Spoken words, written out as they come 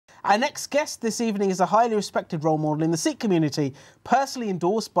Our next guest this evening is a highly respected role model in the Sikh community, personally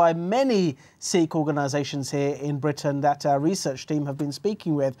endorsed by many Sikh organisations here in Britain that our research team have been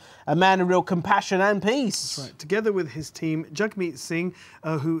speaking with. A man of real compassion and peace. That's right. Together with his team, Jagmeet Singh,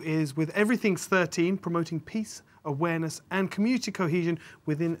 who is with Everything's 13, promoting peace, awareness and community cohesion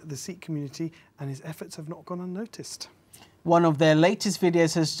within the Sikh community, and his efforts have not gone unnoticed. One of their latest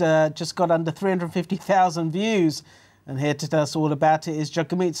videos has just got under 350,000 views. And here to tell us all about it is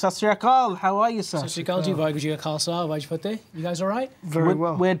Jagmeet. Sat Sri Akal. How are you, sir? Sat Sri Akal ji, Vaheguru ji ka Khalsa, Vaheguru Fateh. You guys all right? Very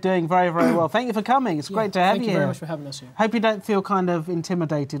well. We're doing very, very well. Thank you for coming. It's great to have you here. Thank you very much for having us here. Hope you don't feel kind of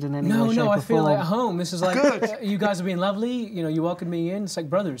intimidated in any way, shape or form. No, I feel like at home. This is like, you guys have been lovely. You know, you welcomed me in. It's like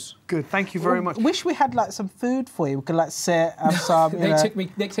brothers. Good. Thank you very much. Wish we had like some food for you. We could like sit, have some,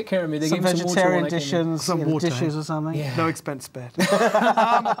 They took care of me. They gave me some vegetarian dishes, dishes or something. Yeah. No expense spared.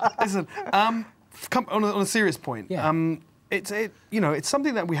 Listen, on a serious point. Yeah. It's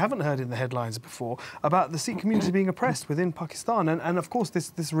something that we haven't heard in the headlines before about the Sikh community being oppressed within Pakistan and of course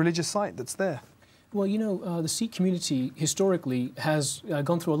this religious site that's there. Well, you know, the Sikh community historically has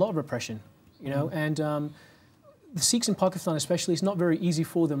gone through a lot of repression, you know, and the Sikhs in Pakistan especially, it's not very easy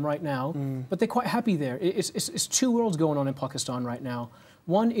for them right now, but they're quite happy there. It's two worlds going on in Pakistan right now.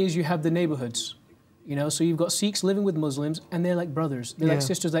 One is you have the neighborhoods, you know, so you've got Sikhs living with Muslims and they're like brothers, they're like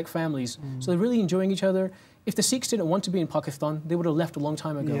sisters, like families. So they're really enjoying each other. If the Sikhs didn't want to be in Pakistan, they would have left a long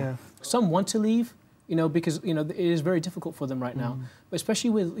time ago. Yeah. Some want to leave, you know, because, you know, it is very difficult for them right now. But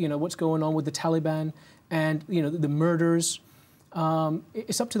especially with, you know, what's going on with the Taliban and, you know, the murders,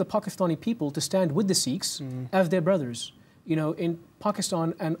 it's up to the Pakistani people to stand with the Sikhs as their brothers. You know, in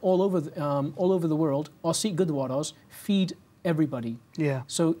Pakistan and all over the world, our Sikh Gurdwaras feed everybody. Yeah.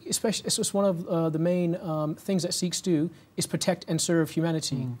 So especially, it's just one of the main things that Sikhs do is protect and serve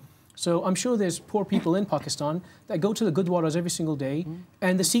humanity. So I'm sure there's poor people in Pakistan that go to the Gurdwaras every single day,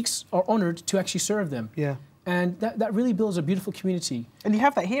 and the Sikhs are honoured to actually serve them. Yeah. And that really builds a beautiful community. And you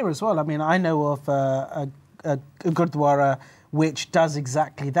have that here as well. I mean, I know of a Gurdwara which does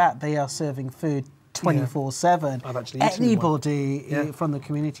exactly that. They are serving food 24/7. I've actually eaten Anybody from the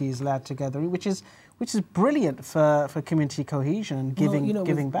community is allowed to gather, which is brilliant for community cohesion and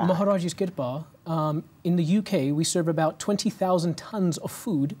giving back. Maharaji's Kirpa, in the UK, we serve about 20,000 tons of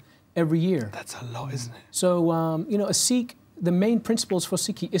food every year. That's a lot, isn't it? So, you know, a Sikh, the main principles for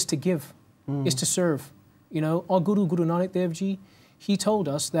Sikhi is to give, is to serve. You know, our Guru Nanak Dev Ji, he told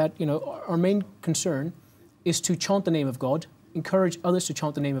us that, you know, our main concern is to chant the name of God, encourage others to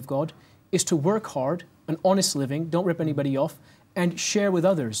chant the name of God, is to work hard, an honest living, don't rip anybody off, and share with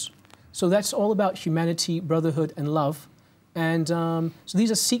others. So that's all about humanity, brotherhood, and love. And so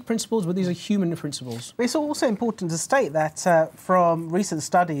these are Sikh principles, but these are human principles. It's also important to state that from recent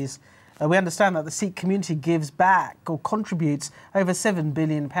studies, we understand that the Sikh community gives back or contributes over £7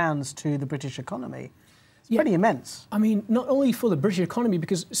 billion to the British economy. It's pretty immense. I mean, not only for the British economy,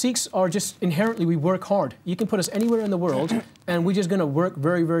 because Sikhs are just inherently, we work hard. You can put us anywhere in the world, and we're just going to work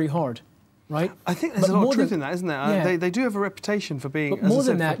very, very hard. Right? I think there's a lot of truth in that, isn't there? Yeah. They do have a reputation for being... But more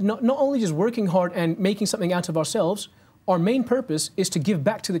than that, not only just working hard and making something out of ourselves, our main purpose is to give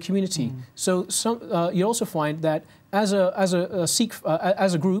back to the community. So you also find that as a Sikh,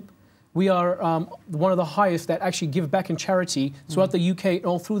 as a group, we are one of the highest that actually give back in charity throughout the UK and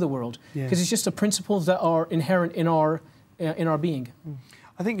all through the world. Because it's just the principles that are inherent in our being.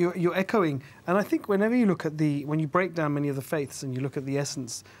 I think you're echoing, and I think whenever you look at when you break down many of the faiths and you look at the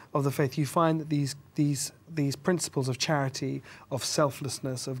essence of the faith, you find that these principles of charity, of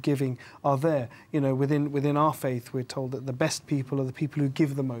selflessness, of giving are there. You know, within our faith, we're told that the best people are the people who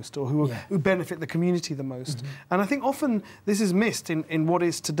give the most or who benefit the community the most. And I think often this is missed in what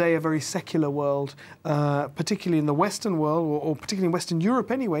is today a very secular world, particularly in the Western world, or particularly in Western Europe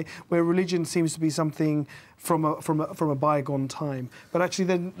anyway, where religion seems to be something from a bygone time. But actually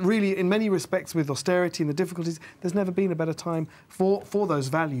then really in many respects with austerity and the difficulties, there's never been a better time for those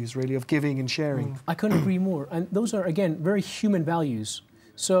values really of giving and sharing. I couldn't agree more. And those are, again, very human values.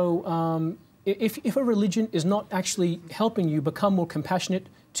 So if a religion is not actually helping you become more compassionate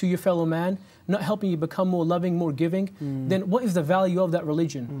to your fellow man, not helping you become more loving, more giving, then what is the value of that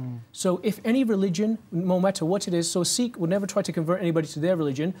religion? So if any religion, no matter what it is, so Sikh would never try to convert anybody to their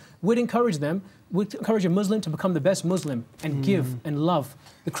religion, would encourage them, would encourage a Muslim to become the best Muslim and give and love.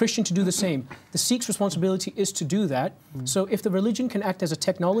 The Christian to do the same. The Sikh's responsibility is to do that. So if the religion can act as a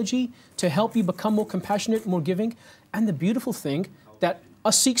technology to help you become more compassionate, more giving, and the beautiful thing that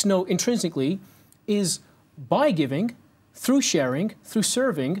us Sikhs know intrinsically is by giving, through sharing, through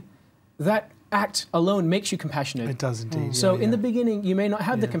serving, that act alone makes you compassionate. It does indeed. So in the beginning, you may not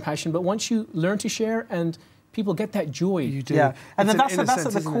have the compassion, but once you learn to share and people get that joy. You do. Yeah, and then that's sense,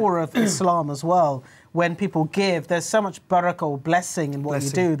 at the core of Islam as well. When people give, there's so much barakah or blessing in what you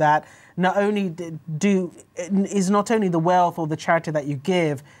do that not only is not only the wealth or the charity that you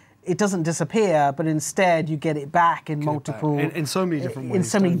give, it doesn't disappear, but instead you get it back in multiple in so many different ways. In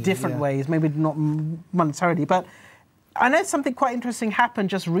so many different ways, maybe not monetarily, but I know something quite interesting happened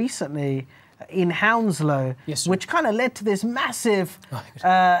just recently in Hounslow, which kind of led to this massive,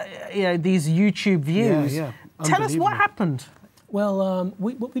 these YouTube views. Tell us what happened. Well,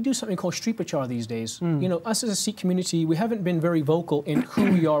 we do something called street prachar these days. You know, us as a Sikh community, we haven't been very vocal in who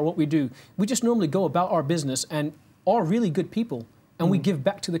we are, what we do. We just normally go about our business and are really good people, and we give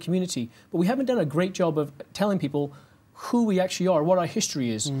back to the community. But we haven't done a great job of telling people who we actually are, what our history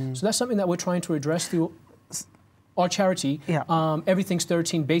is. So that's something that we're trying to address through our charity, Everything's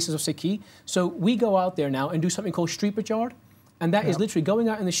 13 Bases of Sikhi. So we go out there now and do something called street prachar, and that is literally going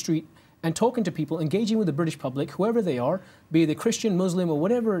out in the street and talking to people, engaging with the British public, whoever they are, be they Christian, Muslim, or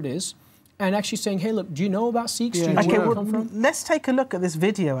whatever it is, and actually saying, hey, look, do you know about Sikhs? Do you know where they come from? Let's take a look at this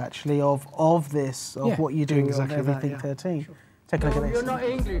video, actually, of what you're doing exactly on Everything 13. Sure. Take a look at this. You're not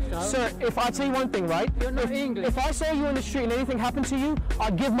English, no? Sir, if I tell you one thing, right? You're not English. If I saw you in the street and anything happened to you,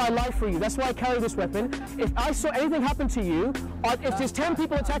 I'd give my life for you. That's why I carry this weapon. If I saw anything happen to you, if there's 10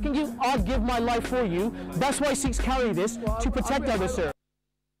 people attacking you, I'd give my life for you. That's why Sikhs carry this, to protect others, sir.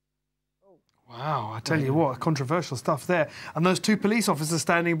 Wow, I tell you what, controversial stuff there. And those two police officers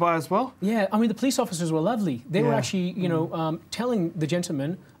standing by as well? Yeah, I mean, the police officers were lovely. They were actually, telling the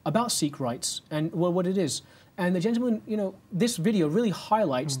gentleman about Sikh rights and what it is. And the gentleman, this video really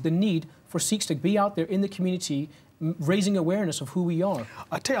highlights the need for Sikhs to be out there in the community, raising awareness of who we are.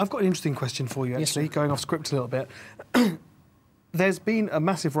 I tell you, I've got an interesting question for you, actually, going off script a little bit. There's been a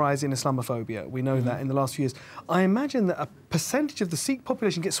massive rise in Islamophobia. We know that in the last few years. I imagine that a percentage of the Sikh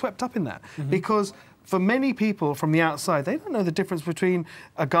population gets swept up in that because for many people from the outside, they don't know the difference between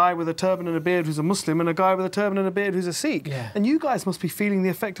a guy with a turban and a beard who's a Muslim and a guy with a turban and a beard who's a Sikh. Yeah. And you guys must be feeling the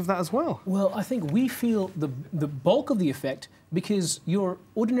effect of that as well. Well, I think we feel the bulk of the effect because your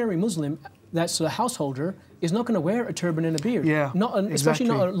ordinary Muslim that's a householder is not going to wear a turban and a beard. Especially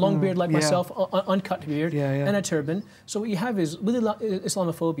not a long beard like myself, uncut beard and a turban. So what you have is, with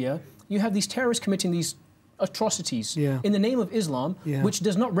Islamophobia, you have these terrorists committing these atrocities in the name of Islam, which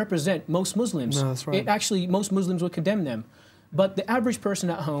does not represent most Muslims. No, that's right. It actually, most Muslims would condemn them. But the average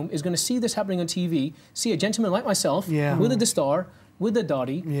person at home is going to see this happening on TV, see a gentleman like myself with a dastar, with the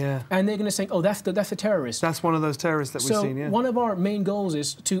Dadi, and they're going to say, oh, that's the terrorist. That's one of those terrorists that we've seen, So one of our main goals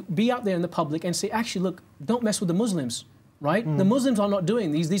is to be out there in the public and say, actually, look, don't mess with the Muslims, right? The Muslims are not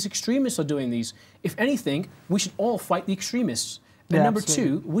doing these extremists are doing these. If anything, we should all fight the extremists. And number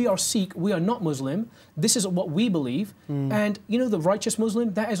two, we are Sikh, we are not Muslim. This is what we believe. And, the righteous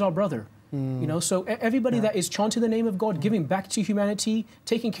Muslim, that is our brother. So everybody that is chanting the name of God, giving back to humanity,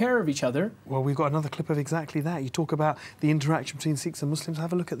 taking care of each other. Well, we've got another clip of exactly that. You talk about the interaction between Sikhs and Muslims.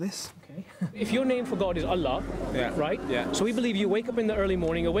 Have a look at this. Okay. If your name for God is Allah, right? Yeah. So we believe you wake up in the early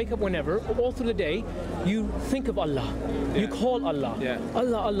morning or wake up whenever, all through the day, you think of Allah. You call Allah.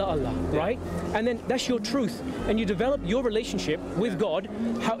 Allah, Allah, Allah, right? And then that's your truth. And you develop your relationship with God.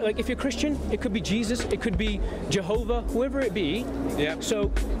 Like if you're Christian, it could be Jesus, it could be Jehovah, whoever it be. So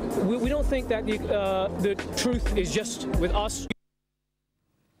we don't think that the truth is just with us.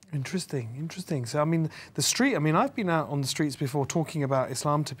 Interesting, interesting. So, I mean, I've been out on the streets before talking about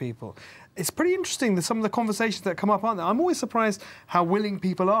Islam to people. It's pretty interesting, some of the conversations that come up, aren't there? I'm always surprised how willing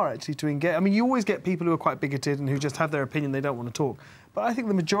people are actually to engage. I mean, you always get people who are quite bigoted and who just have their opinion, they don't want to talk. But I think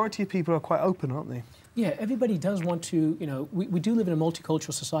the majority of people are quite open, aren't they? Yeah, everybody does want to, we do live in a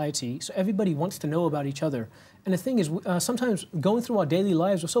multicultural society, so everybody wants to know about each other. And the thing is, sometimes going through our daily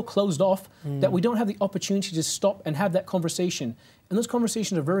lives, we're so closed off that we don't have the opportunity to stop and have that conversation. And those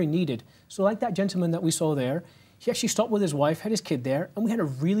conversations are very needed. So like that gentleman that we saw there, he actually stopped with his wife, had his kid there, and we had a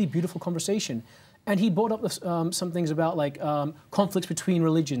really beautiful conversation. And he brought up some things about like conflicts between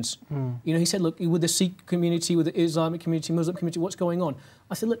religions. He said, look, with the Sikh community, with the Islamic community, Muslim community, what's going on?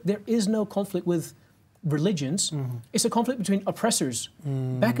 I said, look, there is no conflict with religions. It's a conflict between oppressors.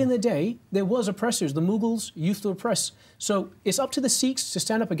 Back in the day, there was oppressors. The Mughals used to oppress. So it's up to the Sikhs to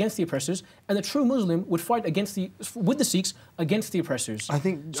stand up against the oppressors, and the true Muslim would fight with the Sikhs against the oppressors.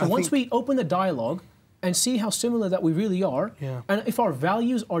 Once we open the dialogue and see how similar that we really are, and if our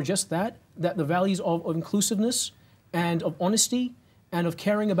values are just that the values of inclusiveness and of honesty and of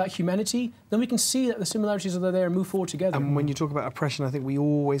caring about humanity, then we can see that the similarities are there and move forward together. And when you talk about oppression, I think we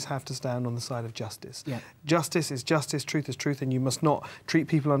always have to stand on the side of justice. Justice is justice, truth is truth, and you must not treat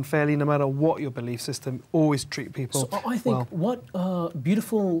people unfairly, no matter what your belief system. Always treat people well. So I think what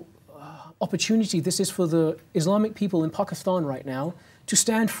beautiful opportunity this is for the Islamic people in Pakistan right now to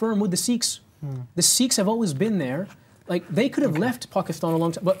stand firm with the Sikhs. The Sikhs have always been there. Like, they could have left Pakistan a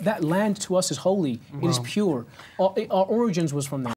long time, but that land to us is holy. It is pure. Our origins was from there.